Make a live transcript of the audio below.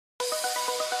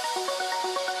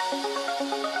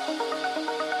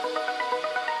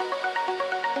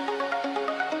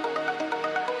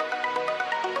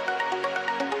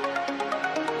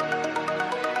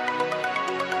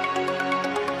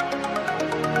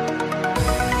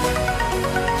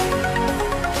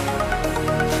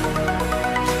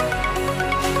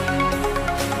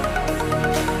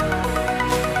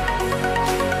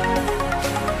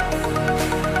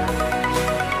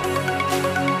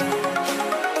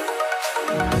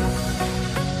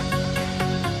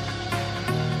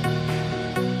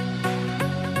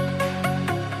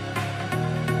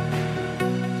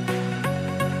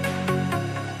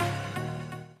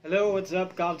What's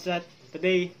up, kabsat?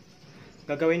 Today,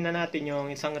 gagawin na natin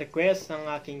yung isang request ng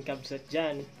aking kabsat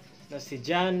dyan na si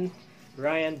John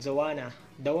Ryan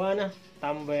Dawana,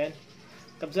 tama ba yan?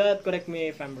 Kabsat, correct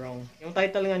me if I'm wrong. Yung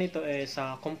title nga nito is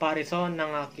comparison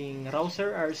ng aking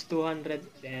Rouser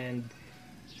RS200 and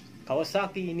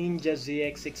KAWASAKI Ninja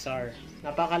ZX6R.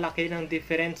 Napakalaki ng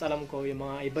difference, alam ko. Yung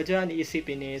mga iba dyan,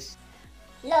 iisipin is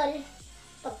LOL,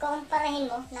 pagkumparahin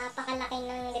mo, napakalaki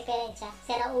ng diferensya.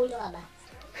 Sira ulo ka ba?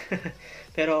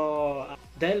 Pero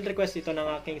dahil request ito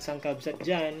ng aking isang kabsat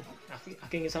dyan,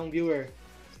 aking isang viewer,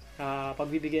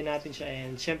 pagbibigyan natin siya,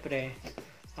 and syempre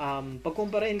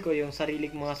pagkumparahin ko yung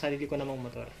mga sarili ko namang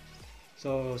motor.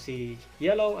 So si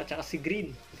Yellow at saka si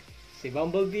Green, si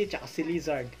Bumblebee at saka si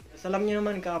Lizard. Alam niyo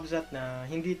naman, kabsat, na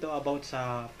hindi to about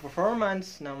sa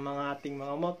performance ng mga ating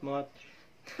mga mot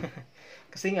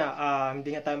kasi nga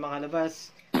hindi nga tayo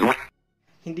makalabas.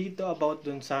 Hindi ito about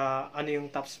dun sa ano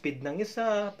yung top speed ng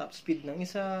isa,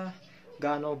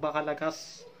 gaano ba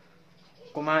kalakas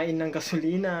kumain ng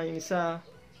gasolina yung isa,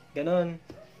 ganon.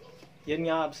 Yun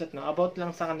nga, absent na about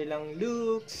lang sa kanilang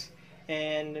looks,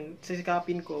 and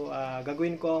sisikapin ko,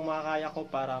 gagawin ko ang makakaya ko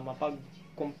para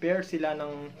mapag-compare sila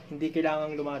ng hindi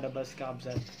kailangang lumalabas,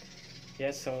 ka-absent.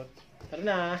 Yes, so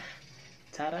tara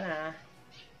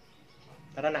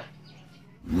na.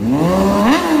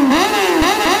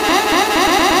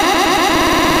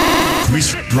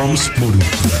 Twist drums module.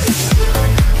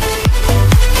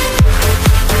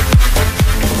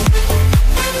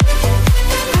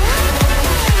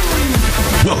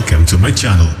 Welcome to my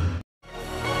channel.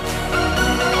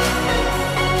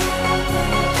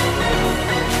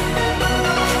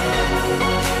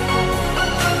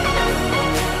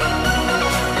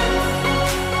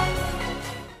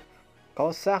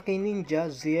 KAWASAKI Ninja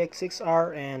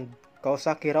ZX6R and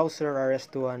KAWASAKI Rouser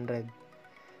RS200.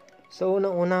 So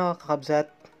unang-una, kakabsat,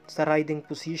 sa riding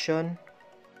position,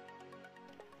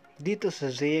 dito sa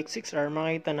ZX6R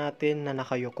makita natin na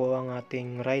nakayuko ang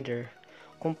ating rider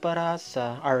kumpara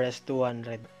sa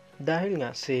RS200. Dahil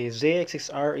nga si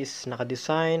ZX6R is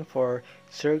nakadesign for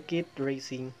circuit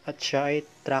racing at siya ay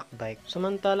track bike.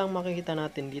 Samantalang makikita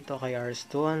natin dito kay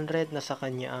RS200 na sa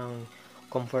kanya ang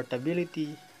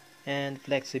comfortability and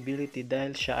flexibility,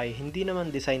 dahil siya ay hindi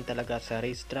naman design talaga sa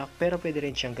racetrack pero pwede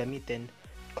rin siyang gamitin.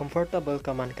 Comfortable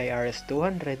ka man kay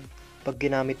RS200, pag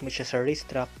ginamit mo siya sa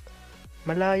racetrack,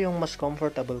 malayong mas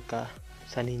comfortable ka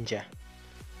sa Ninja.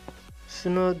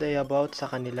 Sunod ay about sa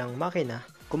kanilang makina.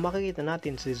 Kung makikita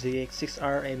natin, si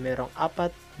ZX6R ay merong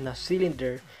 4 na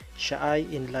cylinder, siya ay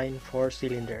inline 4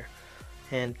 cylinder.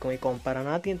 And kung ikumpara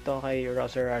natin to kay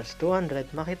Rouser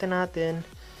RS200, makita natin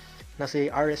na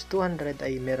si RS200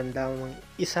 ay meron lamang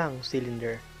isang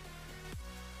cylinder.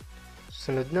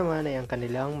 Sunod naman ay ang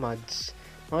kanilang muds.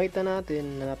 Makita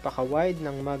natin na napaka-wide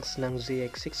ng mugs ng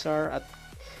ZX6R at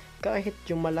kahit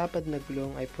yung malapad na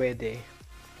gulong ay pwede.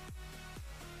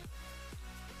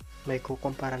 May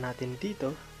kukumpara natin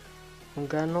dito kung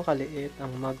gaano kaliit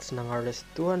ang mugs ng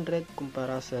RS200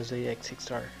 kumpara sa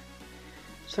ZX6R.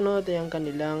 Sunod ay ang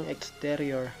kanilang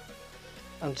exterior.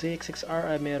 Ang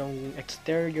ZX6R ay merong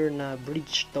exterior na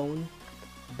Bridgestone,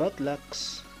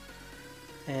 Butlux,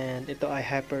 and ito ay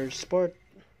Hyper Sport.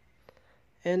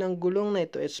 And ang gulong na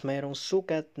ito is mayroong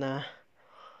sukat na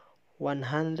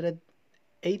 180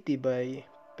 by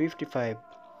 55.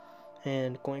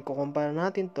 And kung ikukumpara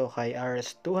natin to kay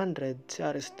RS200, si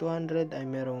RS200 ay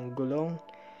merong gulong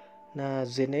na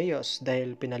Zeneos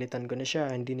dahil pinalitan ko na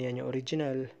siya, hindi na yan yung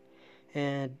original.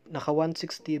 And naka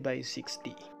 160 by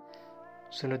 60.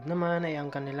 Sunod naman ay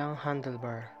ang kanilang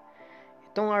handlebar.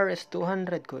 Itong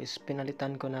RS200 ko is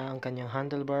pinalitan ko na ang kanyang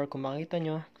handlebar. Kung makita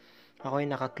nyo, ako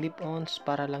ay naka-clip-ons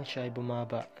para lang siya ay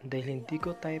bumaba dahil hindi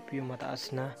ko type yung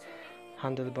mataas na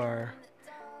handlebar.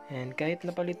 And kahit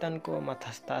napalitan ko,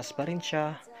 mataas-taas pa rin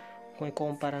siya kung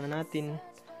ikukumpara na natin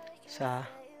sa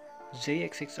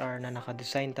ZX6R na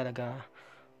naka-design talaga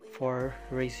for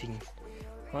racing.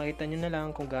 Makita nyo na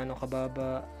lang kung gaano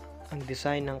kababa ang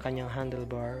design ng kanyang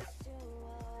handlebar.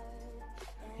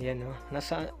 Ayan, no?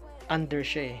 Nasa under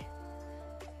siya eh.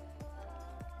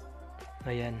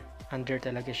 Ayan, under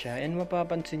talaga siya. And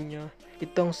mapapansin nyo,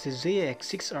 itong si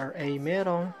ZX6R ay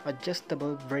merong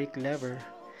adjustable brake lever.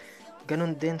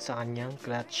 Ganon din sa kanyang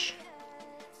clutch.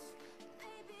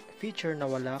 Feature na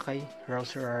wala kay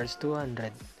Rouser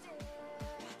RS200.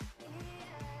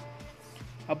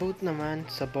 About naman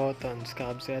sa buttons,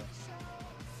 kabset.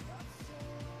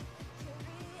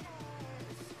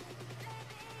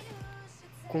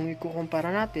 Kung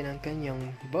ikukumpara natin ang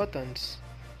kanyang buttons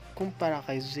kumpara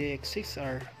kay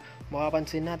ZX6R,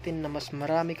 makapansin natin na mas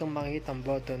marami kang makikitang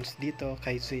buttons dito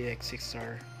kay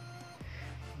ZX6R.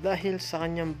 dahil sa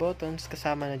kanyang buttons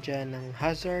kasama na dyan ng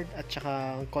hazard at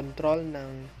saka ang control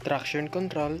ng traction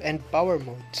control and power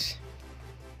modes.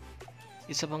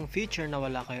 Isa pang feature na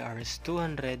wala kay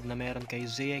RS200 na meron kay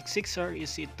ZX6R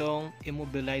is itong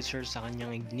immobilizer sa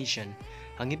kanyang ignition.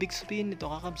 Ang ibig sabihin nito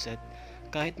kakabsat,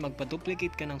 kahit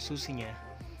magpa-duplicate ka ng susi niya,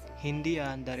 hindi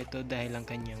aandar ito dahil ang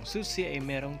kanyang susi ay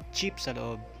merong chip sa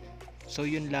loob. So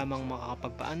yun lamang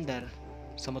makakapagpaandar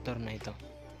sa motor na ito.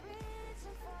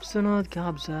 Sunod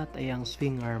kakabsat ay ang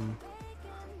swing arm.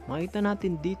 Makita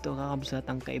natin dito kakabsat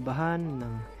ang kaibahan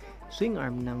ng swing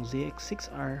arm ng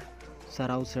ZX6R sa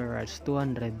Rouser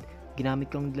RS200.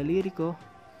 Ginamit kong daliri ko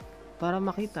para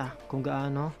makita kung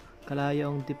gaano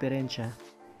kalayo ang diferensya.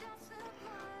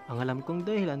 Ang alam kong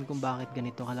dahilan kung bakit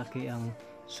ganito kalaki ang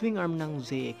swing arm ng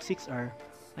ZX6R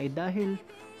ay dahil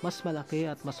mas malaki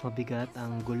at mas mabigat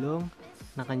ang gulong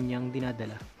na kanyang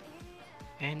dinadala.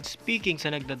 And speaking sa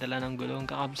nagdadala ng gulong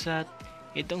kakabsat,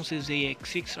 itong si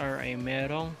ZX6R ay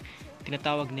merong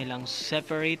tinatawag nilang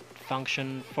separate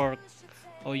function fork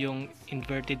o yung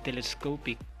inverted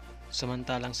telescopic.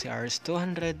 Samantalang si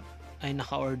RS200 ay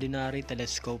naka-ordinary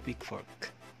telescopic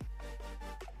fork.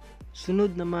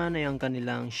 Sunod naman ay ang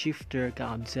kanilang shifter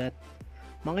kakabsat.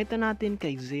 Makita natin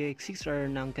kay ZX6R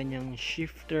na ang kanyang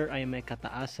shifter ay may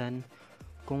kataasan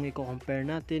kung i-compare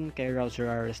natin kay Rouser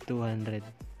RS200.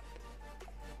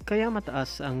 Kaya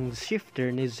mataas ang shifter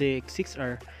ni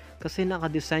ZX6R kasi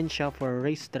nakadesign siya for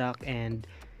racetrack and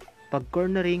pag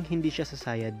cornering hindi siya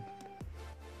sasayad.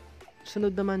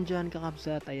 Sunod naman dyan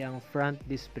kakabsat ay ang front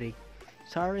disc brake.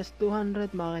 Sa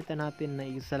RS200 makita natin na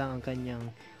isa lang ang kanyang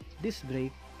disc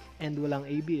brake and walang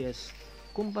ABS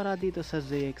kumpara dito sa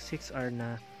ZX6R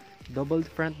na double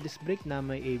front disc brake na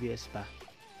may ABS pa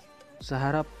sa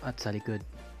harap at sa likod.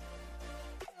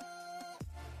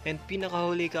 And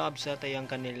pinakahuli kakabsat ay ang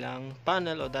kanilang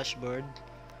panel o dashboard.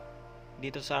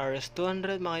 Dito sa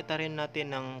RS200 makita rin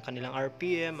natin ang kanilang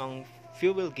RPM, ang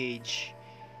fuel gauge,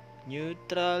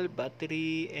 neutral,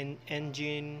 battery, and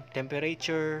engine,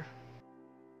 temperature,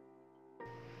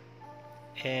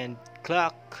 and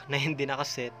clock na hindi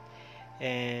nakaset,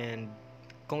 and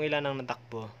kung ilan ang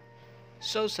natakbo.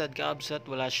 So sad kakabsat,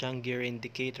 wala siyang gear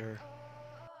indicator.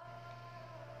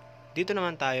 Dito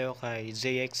naman tayo kay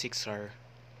ZX6R.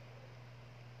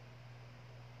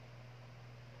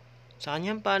 Sa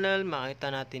kanyang panel, makita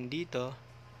natin dito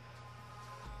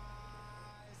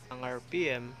ang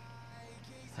RPM,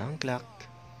 ang clock,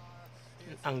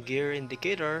 ang gear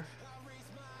indicator,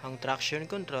 ang traction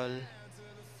control,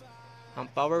 ang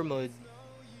power mode,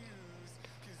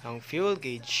 ang fuel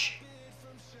gauge,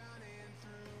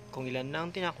 kung ilan na ang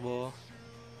tinakbo,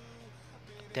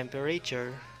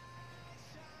 temperature,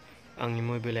 ang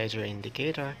immobilizer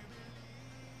indicator,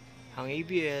 ang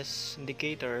ABS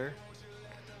indicator,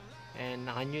 and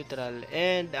naka-neutral,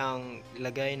 and ang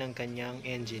lagay ng kanyang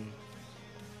engine.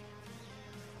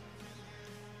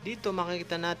 Dito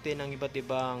makikita natin ang iba't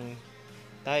ibang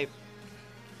type.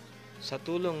 Sa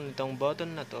tulong nitong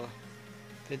button na to,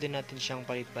 pwede natin siyang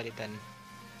palit-palitan.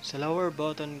 Sa lower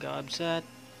button kakabsat,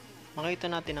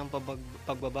 makita natin ang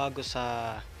pagbabago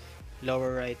sa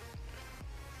lower right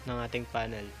ng ating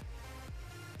panel.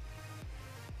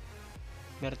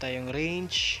 Meron tayong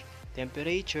range,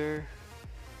 temperature,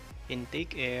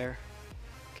 intake air,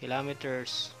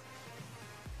 kilometers,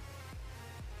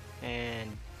 and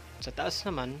sa taas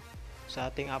naman, sa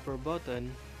ating upper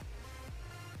button,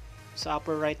 sa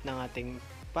upper right ng ating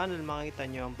panel makikita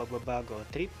nyo ang pagbabago,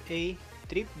 trip A,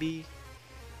 trip B,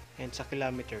 and sa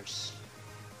kilometers,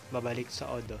 babalik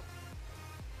sa odo.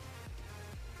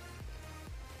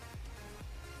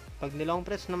 Pag nilong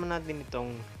press naman natin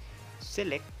itong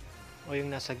select o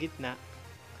yung nasa gitna,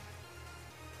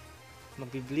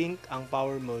 magbi-blink ang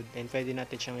power mode and pwede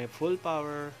natin siyang full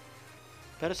power,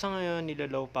 pero sa ngayon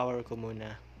nilo-low power ko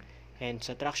muna. And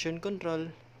sa traction control,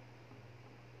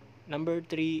 number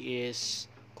 3 is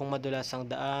kung madulas ang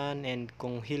daan and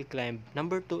kung hill climb.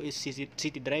 Number 2 is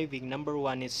city driving. Number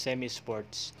 1 is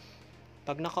semi-sports.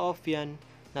 Pag naka-off yan,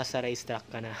 nasa racetrack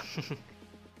ka na.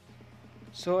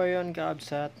 So ayun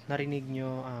kakabsat, narinig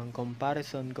nyo ang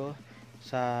comparison ko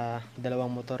sa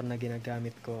dalawang motor na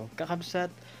ginagamit ko.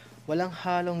 Kakabsat, walang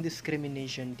halong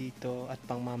discrimination dito at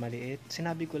pangmamaliit.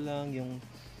 Sinabi ko lang yung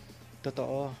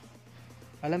totoo.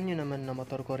 Alam nyo naman na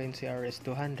motor ko rin si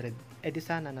RS200. Di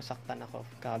sana nasaktan ako,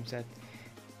 kakabsat.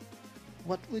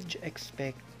 What would you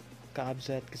expect,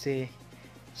 kakabsat? Kasi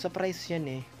sa price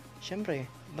yan syempre,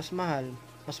 mas mahal,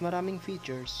 mas maraming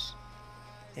features,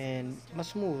 and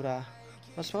mas mura,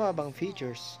 mas mababang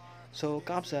features. So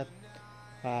kakabsat,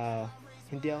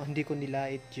 hindi ko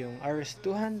nilait yung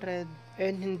RS200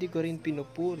 and hindi ko rin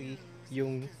pinupuri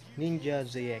yung Ninja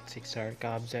ZX6R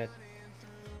kabsat.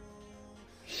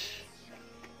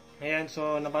 Ayan,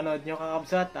 so napanood nyo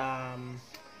kakabsat.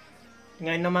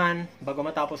 Ngayon naman, bago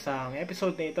matapos ang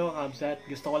episode na ito kakabsat,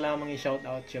 gusto ko lamang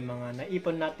i-shoutout yung mga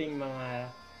naipon nating mga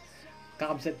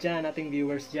kakabsat dyan, ating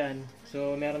viewers dyan.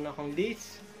 So meron akong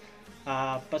list.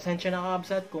 Pasensya na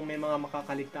kakabsat kung may mga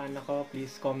makakaligtaan ako,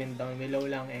 please comment down below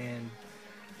lang and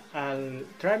I'll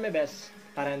try my best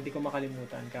para hindi ko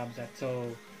makalimutan kakabsat.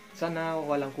 So sana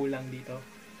walang kulang dito.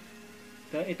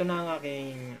 So, ito na ang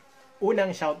aking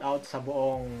unang shoutout sa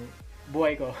buong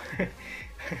buhay ko.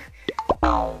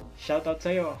 Shoutout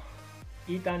sa'yo,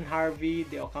 Ethan Harvey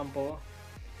de Ocampo,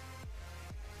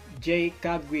 J.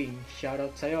 Kagwing,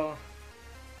 shoutout sa'yo,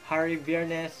 Harry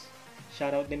Viernes,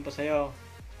 shoutout din po sa'yo,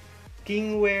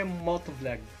 Kingwe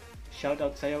Motovlog,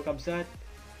 shoutout sa'yo kabsat,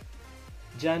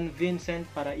 John Vincent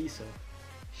Paraiso,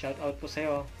 shoutout po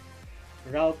sa'yo,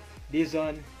 Ralph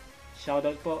Dizon,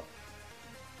 shoutout po,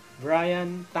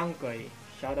 Brian Tangkoy,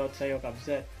 shoutout sa'yo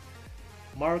kabsat,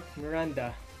 Mark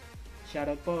Miranda,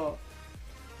 shoutout po,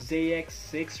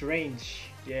 ZX6 Range,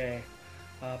 yeah,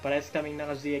 parehas kaming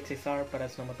naka ZX6R,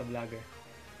 parehas na motovlogger.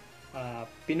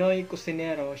 Pinoy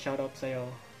Cusinero, shoutout sa'yo.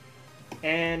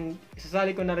 And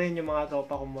isasali ko na rin yung mga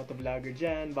tropa kong motovlogger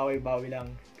dyan, bawi-bawi lang,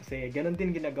 kasi ganun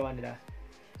din ginagawa nila.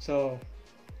 So,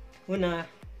 una,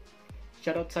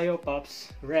 shoutout sa'yo Pops,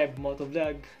 Reb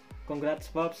Motovlog, congrats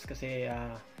Pops, kasi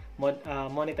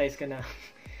monetize ka na.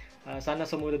 Sana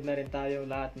sumunod na rin tayo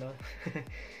lahat, no?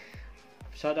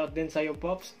 Shoutout din sa'yo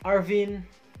Pops, Arvin,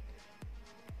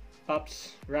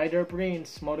 Pops, Rider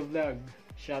Prince Motovlog,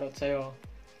 shoutout sa'yo.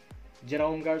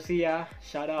 Jerome Garcia,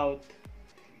 shoutout.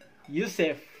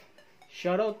 Yusef,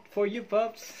 shoutout for you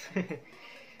Pops.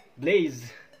 Blaze,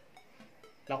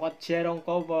 Lakotcherong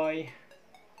Cowboy,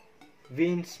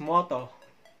 Vince Moto,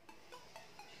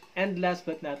 and last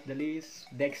but not the least,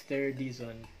 Dexter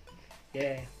Dizon.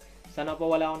 Yeah, sana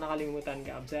po wala akong nakalimutan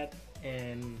kabsat.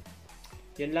 And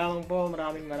yun lamang po,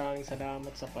 maraming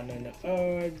salamat sa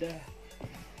panonood.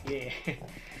 Yeah.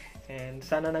 And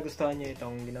sana nagustuhan nyo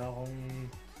itong ginawa kong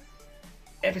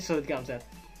episode kabsat.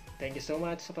 Thank you so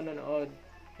much sa panonood.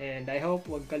 And I hope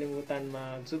huwag kalimutan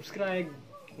mag-subscribe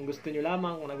kung gusto nyo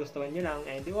lamang, kung nagustuhan nyo lang.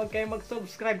 And huwag kayong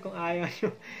mag-subscribe kung ayaw nyo,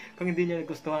 kung hindi nyo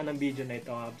nagustuhan ng video na ito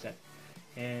kabsat.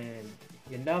 And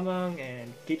yun lamang,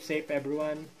 and keep safe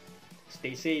everyone.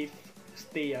 Stay safe.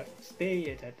 Stay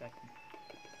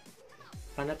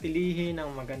panatilihin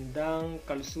ang magandang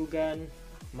kalusugan,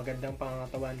 magandang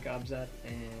pangangatawan kaabsat,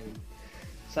 and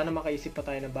sana makaisip pa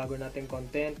tayo ng bago nating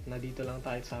content na dito lang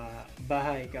tayo sa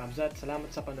bahay kaabsat. Salamat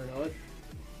sa panonood.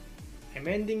 I'm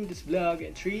ending this vlog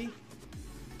in 3,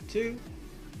 2,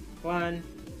 1.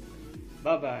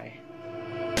 Bye bye.